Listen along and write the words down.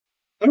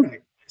All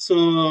right.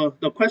 So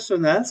the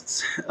question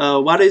asks,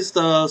 what is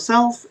the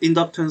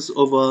self-inductance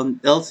of an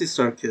LC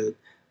circuit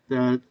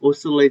that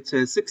oscillates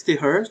at 60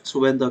 hertz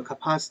when the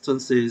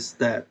capacitance is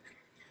dead?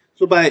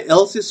 So by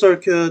LC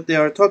circuit, they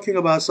are talking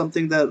about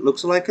something that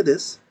looks like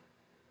this.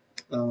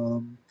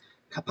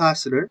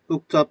 Capacitor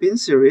hooked up in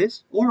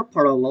series or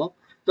parallel.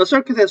 The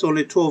circuit has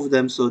only two of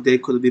them, so they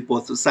could be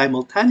both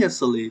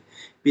simultaneously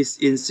be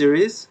in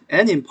series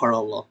and in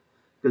parallel.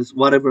 Because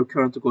whatever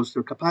current goes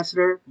through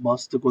capacitor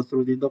must go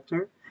through the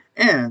inductor,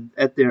 and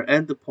at their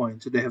end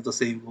point, they have the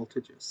same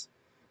voltages.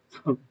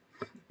 So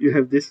you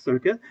have this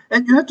circuit,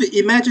 and you have to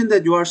imagine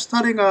that you are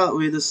starting out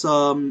with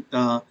some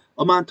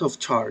amount of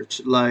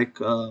charge, like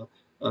a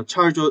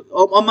charge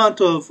or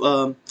amount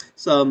of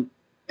some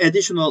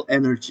additional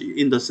energy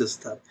in the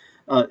system.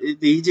 The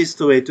easiest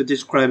way to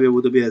describe it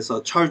would be as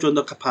a charge on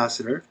the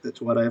capacitor.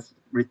 That's what I've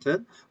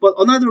written. But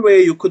another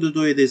way you could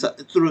do it is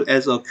through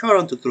as a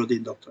current through the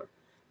inductor.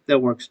 That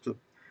works too.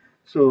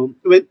 So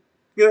when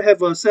you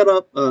have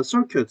a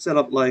circuit set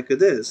up like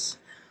this,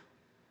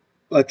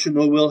 what you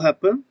know will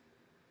happen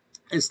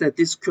is that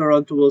this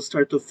current will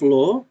start to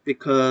flow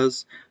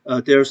because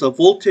there's a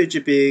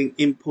voltage being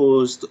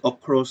imposed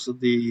across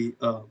the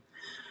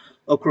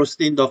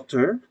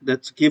inductor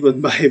that's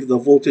given by the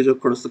voltage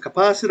across the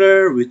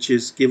capacitor, which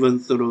is given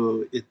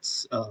through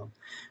its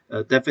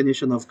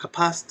definition of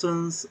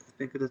capacitance. I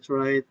think that's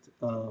right.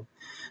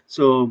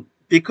 So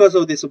because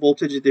of this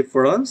voltage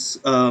difference,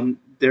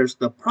 there's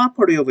the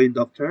property of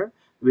inductor,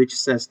 which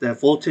says that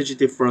voltage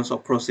difference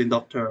across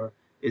inductor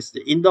is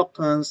the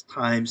inductance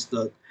times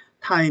the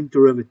time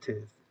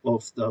derivative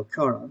of the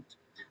current.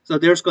 So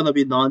there's going to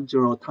be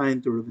non-zero time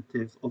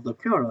derivative of the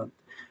current,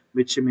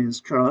 which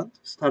means current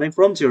starting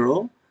from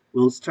zero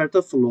will start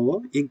to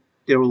flow.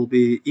 There will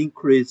be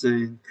increase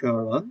in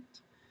current,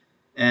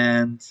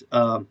 and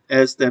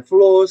as that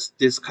flows,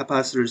 this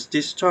capacitor is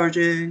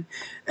discharging.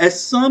 At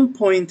some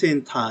point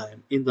in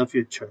time in the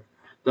future,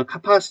 the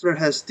capacitor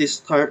has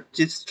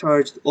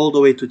discharged all the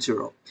way to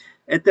zero.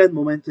 At that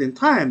moment in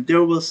time,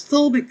 there will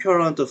still be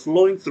current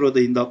flowing through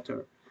the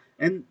inductor,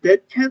 and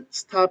that can't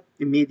stop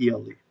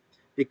immediately,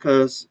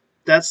 because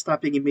that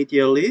stopping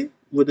immediately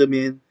would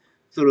mean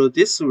through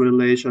this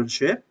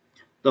relationship,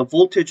 the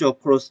voltage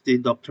across the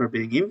inductor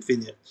being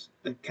infinite.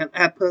 That can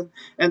happen,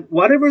 and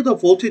whatever the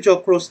voltage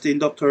across the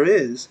inductor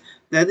is,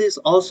 that is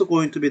also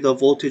going to be the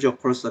voltage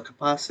across the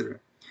capacitor.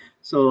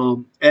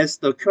 So as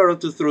the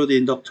current through the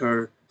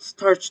inductor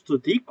starts to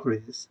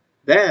decrease,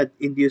 that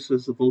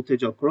induces the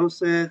voltage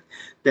across it.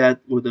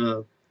 That would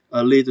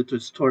lead to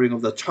storing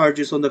of the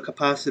charges on the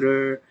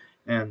capacitor.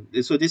 And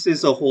so this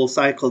is a whole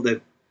cycle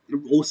that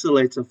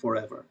oscillates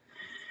forever.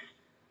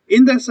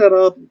 In that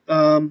setup,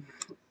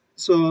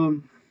 so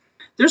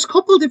there's a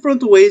couple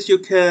different ways you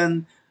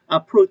can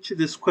approach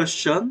this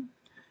question.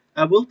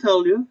 I will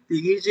tell you the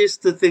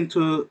easiest thing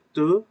to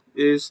do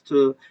is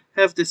to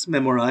have this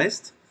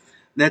memorized.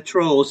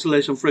 Natural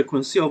oscillation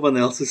frequency of an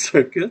LC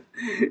circuit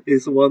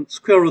is one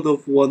square root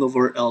of 1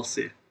 over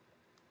LC.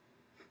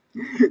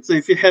 So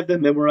if you have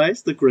that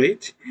memorized,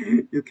 great.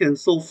 You can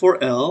solve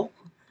for L.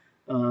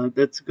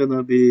 That's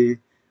gonna be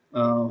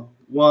 1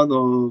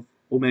 of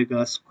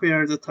omega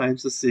squared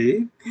times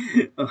C.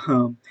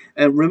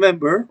 And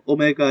remember,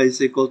 omega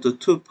is equal to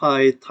 2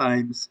 pi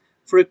times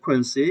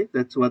frequency.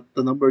 That's what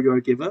the number you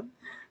are given.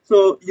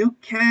 So you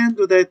can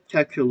do that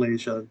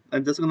calculation.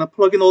 I'm just gonna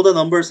plug in all the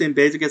numbers in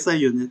basic SI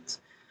unit.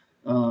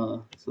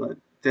 So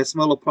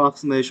decimal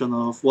approximation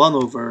of 1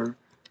 over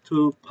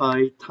 2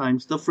 pi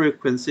times the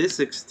frequency,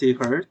 60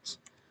 hertz,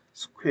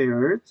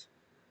 squared,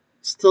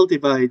 still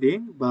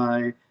dividing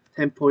by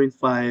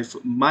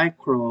 10.5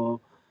 micro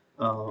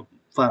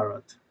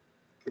farad.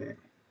 Okay.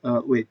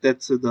 Wait,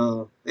 that's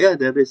yeah,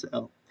 that is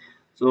L.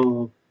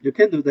 So you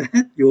can do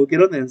that. You'll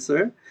get an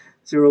answer,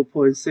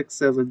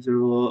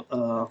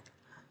 0.670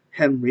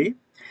 Henry.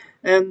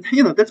 And,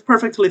 that's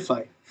perfectly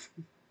fine.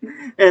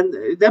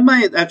 And that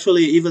might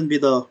actually even be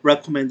the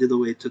recommended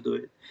way to do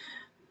it.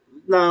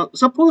 Now,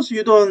 suppose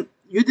you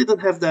didn't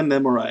have that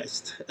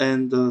memorized,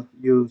 and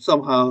you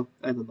somehow,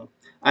 I don't know,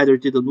 either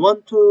didn't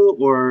want to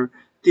or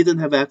didn't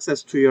have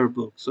access to your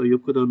book, so you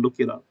couldn't look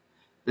it up.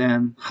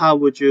 Then how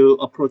would you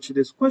approach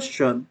this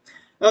question?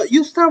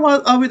 You start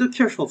out with the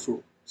Kirchhoff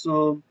rule.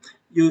 So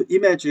you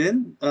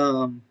imagine,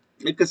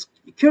 because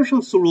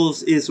Kirchhoff's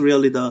rules is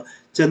really the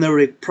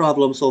generic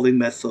problem-solving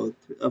method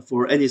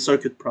for any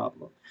circuit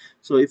problem.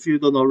 So if you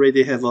don't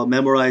already have a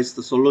memorized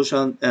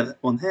solution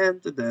on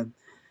hand, then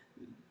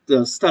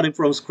the starting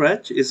from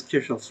scratch is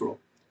Kirchhoff's rule.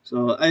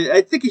 So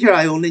I think here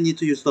I only need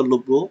to use the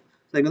loop rule.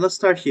 So I'm going to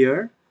start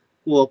here,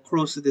 go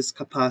across this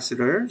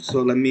capacitor.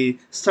 So let me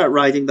start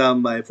writing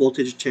down my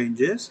voltage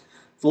changes.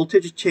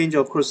 Voltage change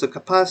across the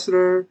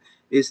capacitor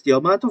is the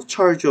amount of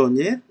charge on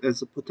it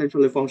as a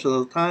potentially function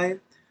of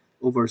time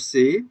over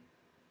C.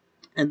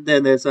 And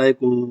then as I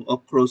go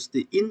across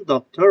the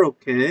inductor,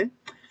 okay,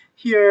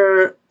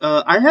 here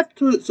I have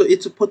to, so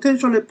it's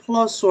potentially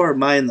plus or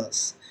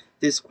minus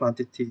this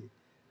quantity,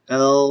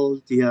 L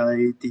di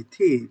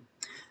dt.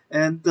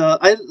 And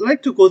I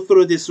like to go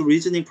through this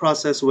reasoning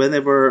process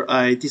whenever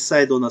I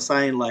decide on a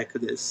sign like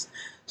this.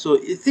 So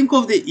think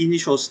of the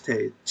initial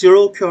state.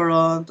 Zero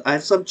current, I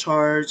have some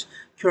charge,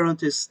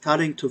 current is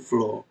starting to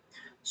flow.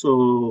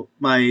 So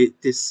I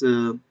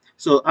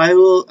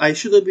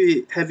should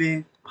be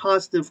having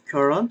positive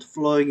current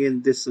flowing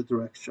in this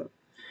direction.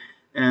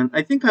 And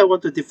I think I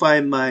want to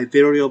define my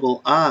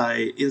variable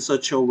I in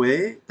such a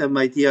way that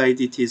my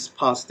didt is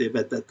positive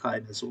at that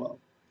time as well.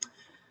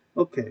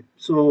 Okay,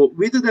 so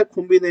with that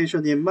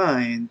combination in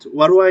mind,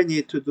 what do I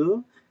need to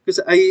do? Because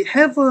I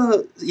have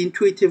a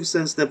intuitive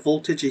sense that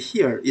voltage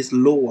here is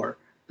lower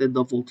than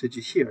the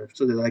voltage here,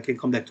 so that I can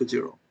come back to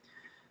zero.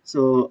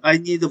 So I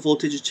need the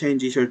voltage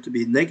change here to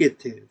be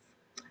negative.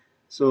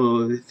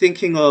 So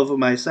thinking of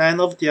my sign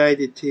of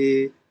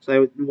didt, so I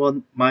would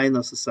want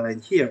minus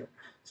sign here,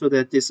 so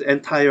that this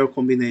entire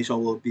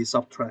combination will be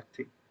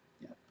subtracting.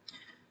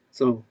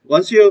 So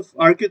once you've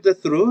argued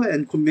that through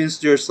and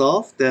convinced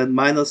yourself that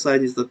minus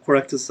sign is the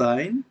correct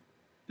sign,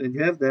 then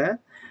you have that.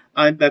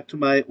 I'm back to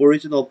my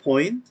original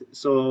point.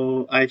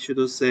 So I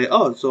should say,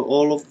 oh, so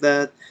all of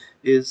that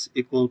is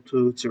equal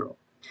to zero.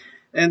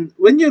 And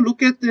when you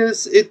look at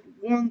this, it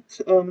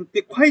won't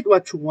be quite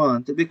what you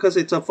want because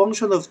it's a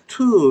function of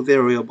two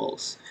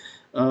variables.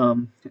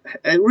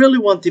 I really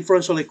want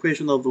differential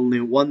equation of only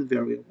one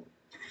variable.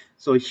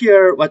 So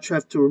here, what you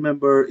have to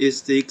remember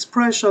is the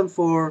expression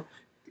for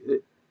uh,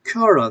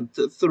 current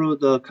through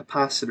the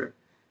capacitor.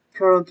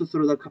 Current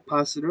through the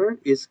capacitor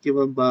is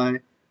given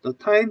by the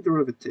time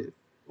derivative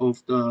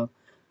of the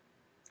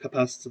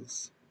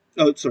capacitance.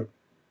 Oh, sorry,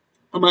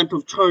 amount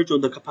of charge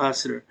on the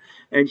capacitor.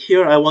 And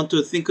here I want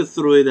to think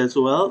through it as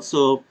well.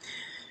 So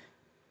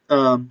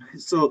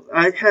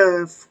I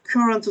have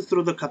current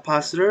through the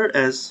capacitor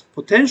as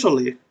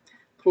potentially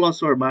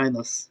plus or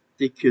minus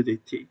dq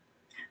dt.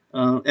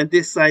 And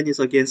this sign is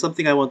again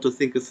something I want to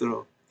think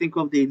through. Think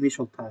of the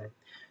initial time.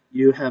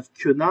 You have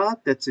Q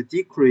naught that's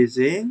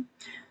decreasing,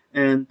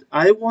 and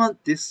I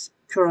want this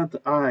current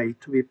I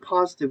to be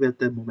positive at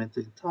that moment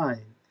in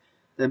time.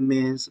 That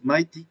means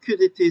my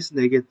dq is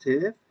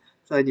negative,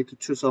 so I need to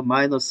choose a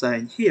minus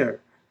sign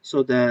here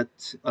so that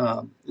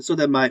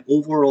my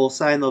overall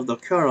sign of the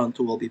current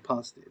will be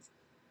positive.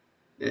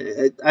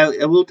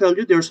 I will tell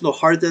you there's no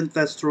hard and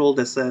fast rule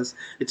that says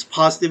it's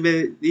positive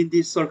in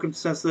these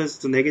circumstances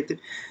to negative.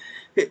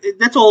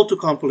 That's all too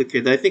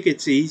complicated. I think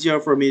it's easier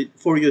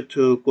for you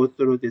to go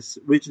through this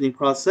reasoning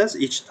process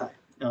each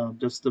time,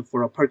 just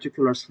for a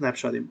particular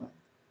snapshot in mind.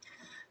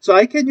 So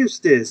I can use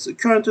this.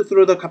 Current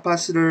through the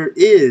capacitor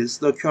is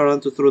the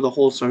current through the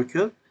whole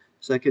circuit.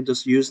 So I can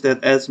just use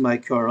that as my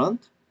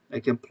current. I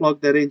can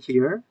plug that in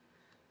here.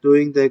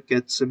 Doing that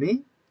gets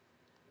me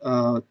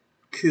uh,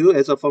 Q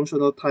as a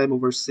function of time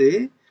over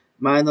C.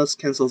 Minus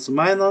cancels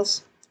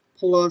minus.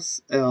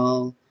 Plus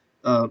L.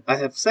 I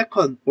have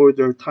second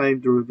order time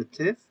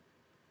derivative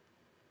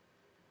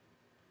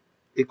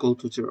equal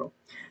to zero.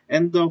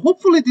 And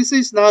hopefully this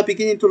is now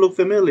beginning to look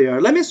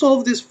familiar. Let me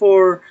solve this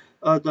for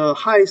the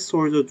highest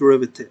order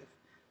derivative.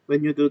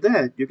 When you do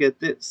that, you get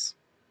this.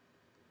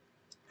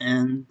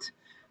 And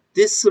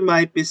this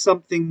might be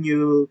something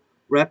you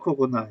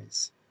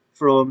recognize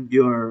from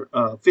your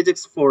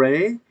physics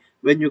 4A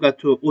when you got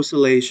to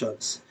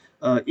oscillations.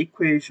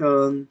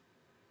 Equation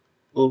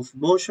of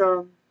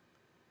motion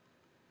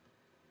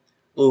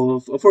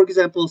of, for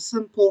example,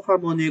 simple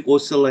harmonic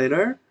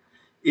oscillator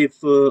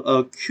if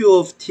q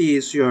of t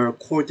is your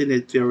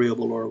coordinate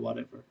variable or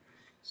whatever.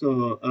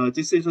 So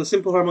this is a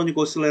simple harmonic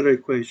oscillator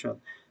equation.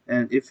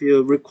 And if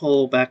you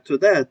recall back to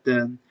that,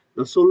 then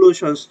the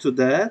solutions to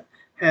that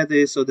had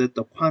it so that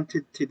the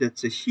quantity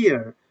that's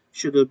here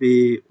should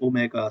be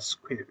omega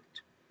squared.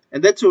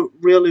 And that's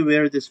really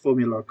where this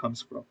formula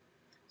comes from.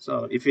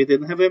 So if you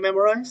didn't have it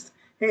memorized,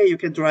 hey, you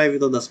can drive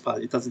it on the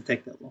spot. It doesn't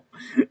take that long.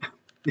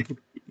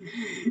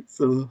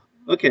 So,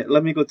 okay,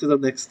 let me go to the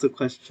next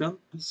question.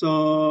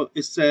 So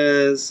it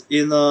says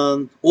in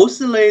an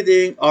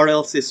oscillating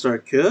RLC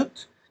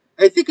circuit,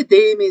 I think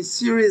they mean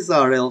series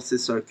RLC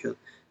circuit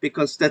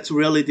because that's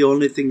really the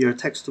only thing your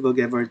textbook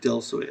ever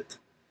deals with.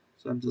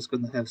 So I'm just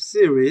going to have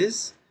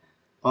series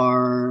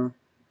RLC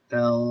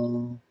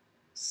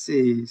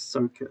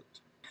circuit.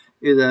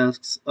 It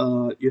asks,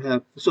 you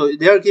have, so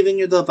they are giving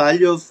you the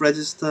value of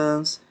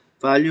resistance,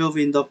 value of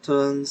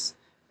inductance,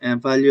 and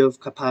value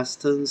of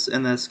capacitance,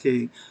 and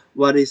asking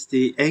what is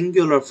the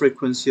angular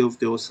frequency of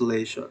the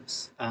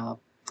oscillations.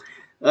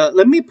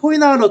 Let me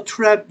point out a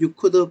trap you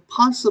could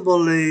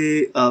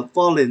possibly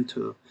fall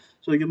into.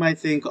 So you might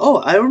think, oh,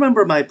 I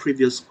remember my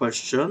previous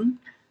question.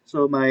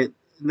 So my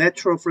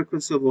natural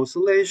frequency of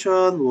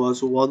oscillation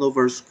was 1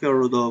 over square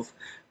root of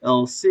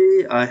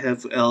LC. I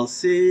have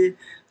LC.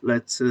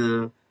 Let's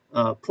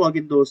plug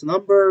in those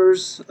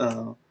numbers.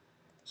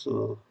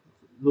 So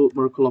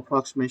numerical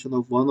approximation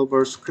of 1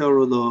 over square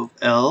root of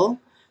L,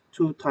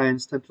 2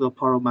 times 10 to the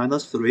power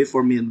minus 3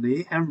 for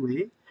milli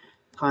Henry,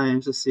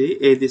 times C,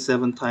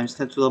 87 times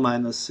 10 to the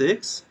minus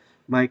 6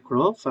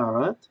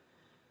 microfarad.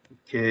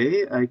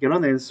 Okay, I get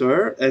an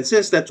answer. And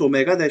since that's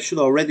omega, that should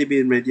already be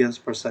in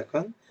radians per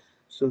second.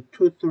 So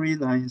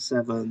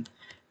 2397.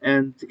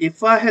 And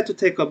if I had to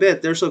take a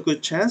bet, there's a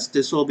good chance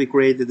this will be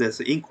graded as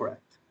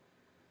incorrect.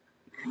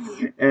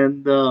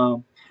 And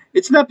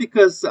it's not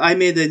because I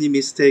made any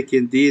mistake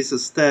in these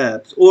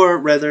steps, or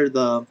rather,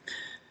 the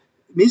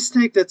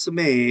mistake that's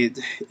made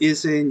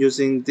is in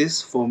using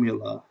this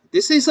formula.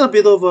 This is a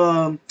bit of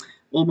a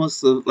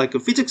almost like a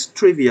physics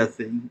trivia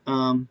thing.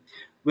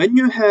 When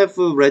you have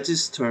a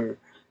register,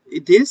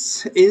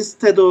 this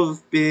instead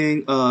of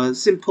being a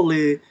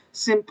simply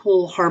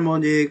simple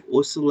harmonic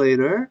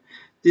oscillator,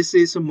 this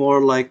is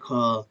more like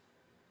a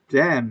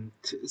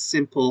damped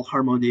simple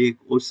harmonic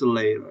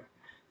oscillator.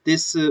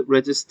 This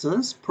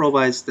resistance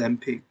provides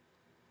damping,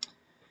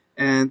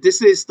 and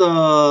this is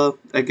the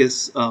I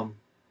guess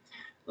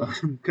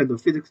kind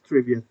of physics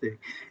trivia thing.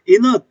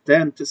 In a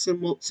damped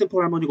simple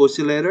harmonic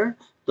oscillator,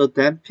 the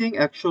damping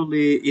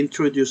actually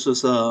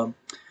introduces a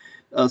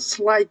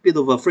slight bit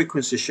of a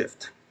frequency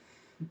shift.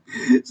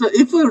 So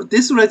if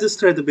this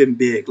register had been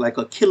big, like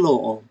a kilo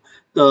ohm,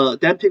 the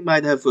damping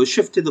might have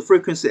shifted the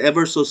frequency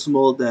ever so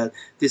small that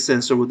this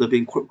sensor would have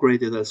been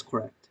graded as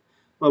correct.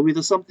 But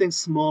with something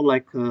small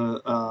like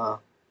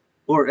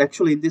or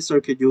actually in this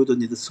circuit you would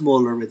need a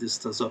smaller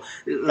resistance. So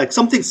like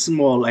something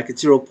small like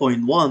zero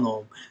point 0.1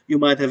 ohm, you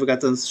might have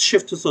gotten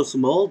shift so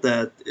small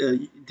that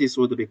this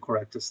would be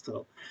correct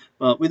still.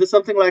 But with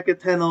something like a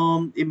 10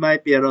 ohm, it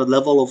might be at a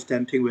level of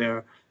damping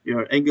where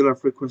your angular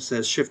frequency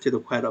has shifted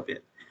quite a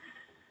bit.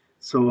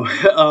 So,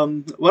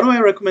 what do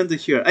I recommend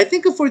here? I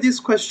think for this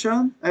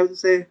question, I would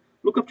say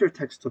look up your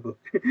textbook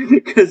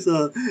because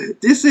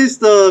this is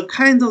the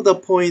kind of the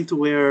point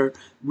where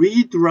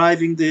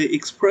redraiving the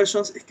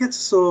expressions it gets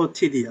so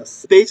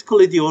tedious.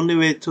 Basically, the only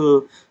way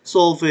to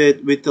solve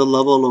it with the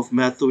level of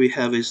math we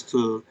have is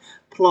to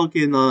plug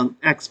in an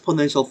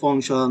exponential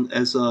function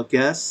as a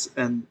guess,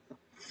 and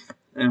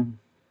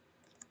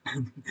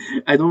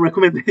I don't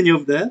recommend any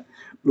of that.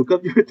 Look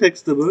up your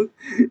textbook.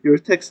 Your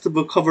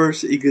textbook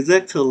covers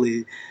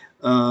exactly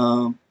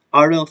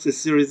RLC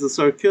series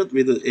circuit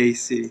with the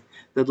AC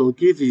that will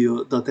give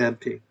you the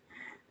damping.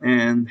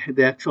 And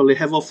they actually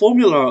have a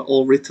formula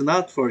all written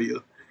out for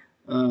you.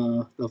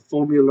 The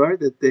formula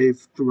that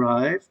they've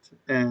derived.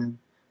 And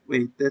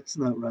wait, that's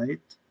not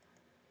right.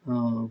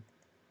 Uh,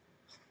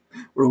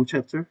 Wrong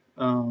chapter.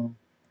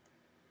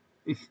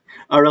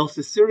 Or else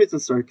the series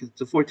of circuits,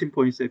 the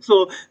 14.6.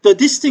 So the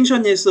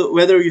distinction is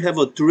whether you have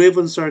a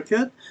driven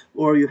circuit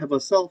or you have a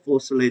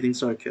self-oscillating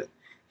circuit.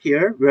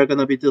 Here, we're going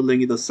to be dealing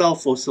with a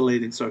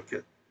self-oscillating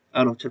circuit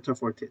out of chapter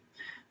 14,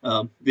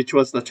 which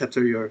was the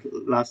chapter your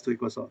last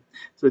week was on.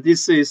 So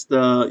this is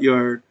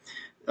your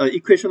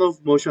equation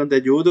of motion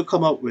that you would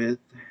come up with,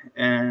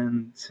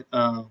 and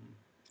um,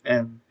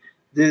 and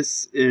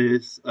this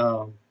is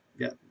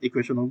yeah,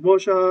 equation of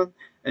motion,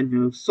 and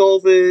you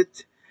solve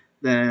it,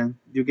 then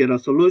you get a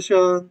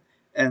solution,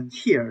 and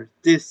here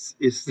this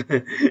is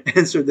the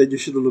answer that you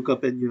should look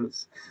up and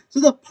use. So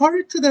the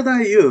part that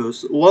I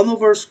use 1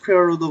 over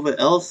square root of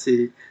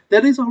LC,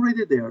 that is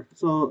already there.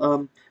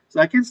 So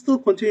I can still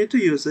continue to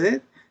use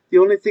it. The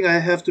only thing I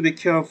have to be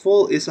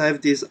careful is I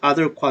have these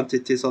other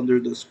quantities under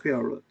the square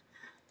root.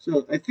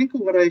 So I think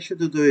what I should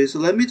do is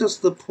let me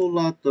just pull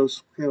out the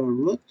square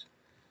root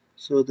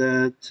so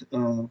that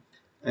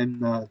I'm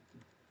not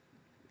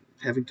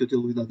having to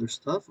deal with other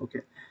stuff.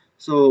 Okay.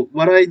 So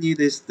what I need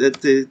is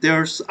that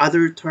there's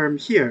other term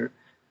here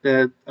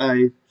that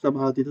I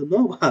somehow didn't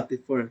know about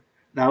before.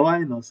 Now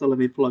I know. So let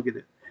me plug it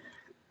in.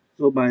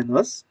 So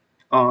minus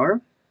R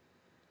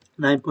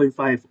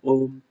 9.5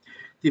 ohm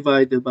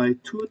divided by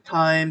 2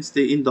 times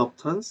the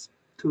inductance,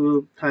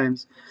 2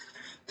 times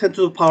 10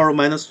 to the power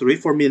minus 3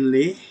 for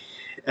milli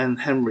and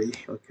Henry.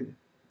 Okay.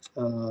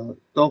 The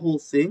whole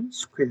thing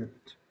squared.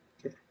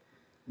 Okay.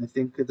 I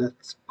think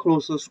that's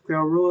closest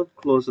square root,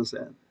 closest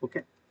n.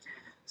 Okay.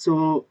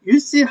 So you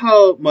see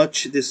how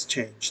much this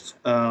changed.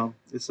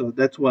 So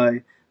that's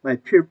why my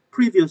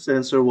previous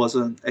answer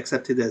wasn't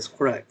accepted as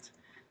correct.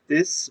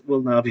 This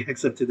will now be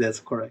accepted as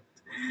correct.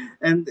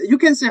 And you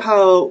can see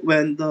how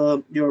when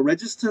your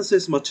resistance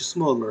is much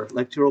smaller,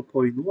 like zero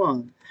point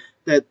 0.1,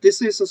 that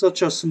this is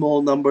such a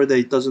small number that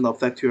it doesn't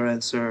affect your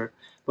answer.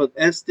 But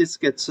as this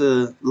gets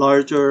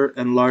larger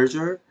and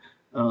larger,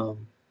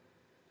 um,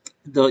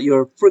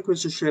 your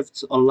frequency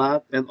shifts a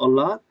lot and a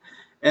lot.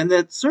 And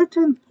at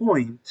certain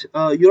point,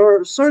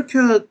 your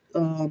circuit,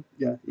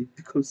 yeah, it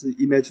becomes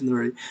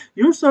imaginary.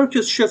 Your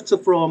circuit shifts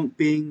from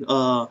being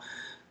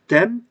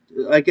damped,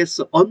 I guess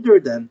under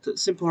damped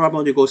simple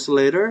harmonic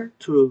oscillator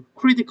to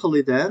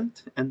critically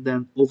damped and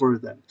then over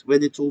damped.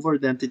 When it's over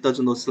damped, it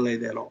doesn't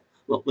oscillate at all.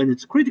 Well, when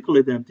it's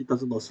critically damped, it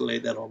doesn't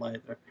oscillate at all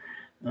either.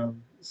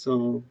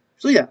 So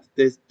yeah,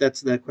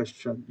 that's that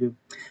question. You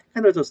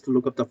kind of just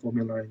look up the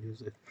formula and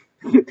use it.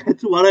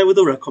 That's what I would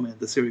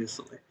recommend,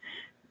 seriously,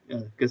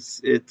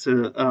 because it's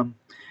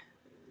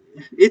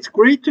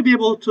great to be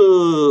able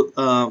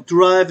to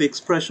derive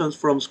expressions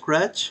from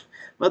scratch.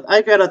 But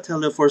I gotta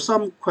tell you, for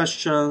some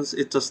questions,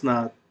 it's just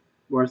not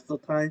worth the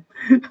time.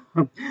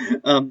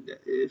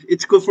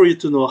 It's good for you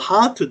to know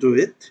how to do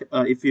it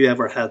if you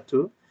ever had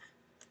to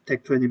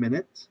take 20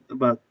 minutes.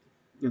 But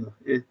You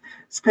know,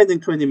 spending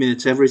 20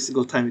 minutes every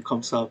single time it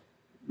comes up,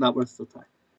 not worth the time.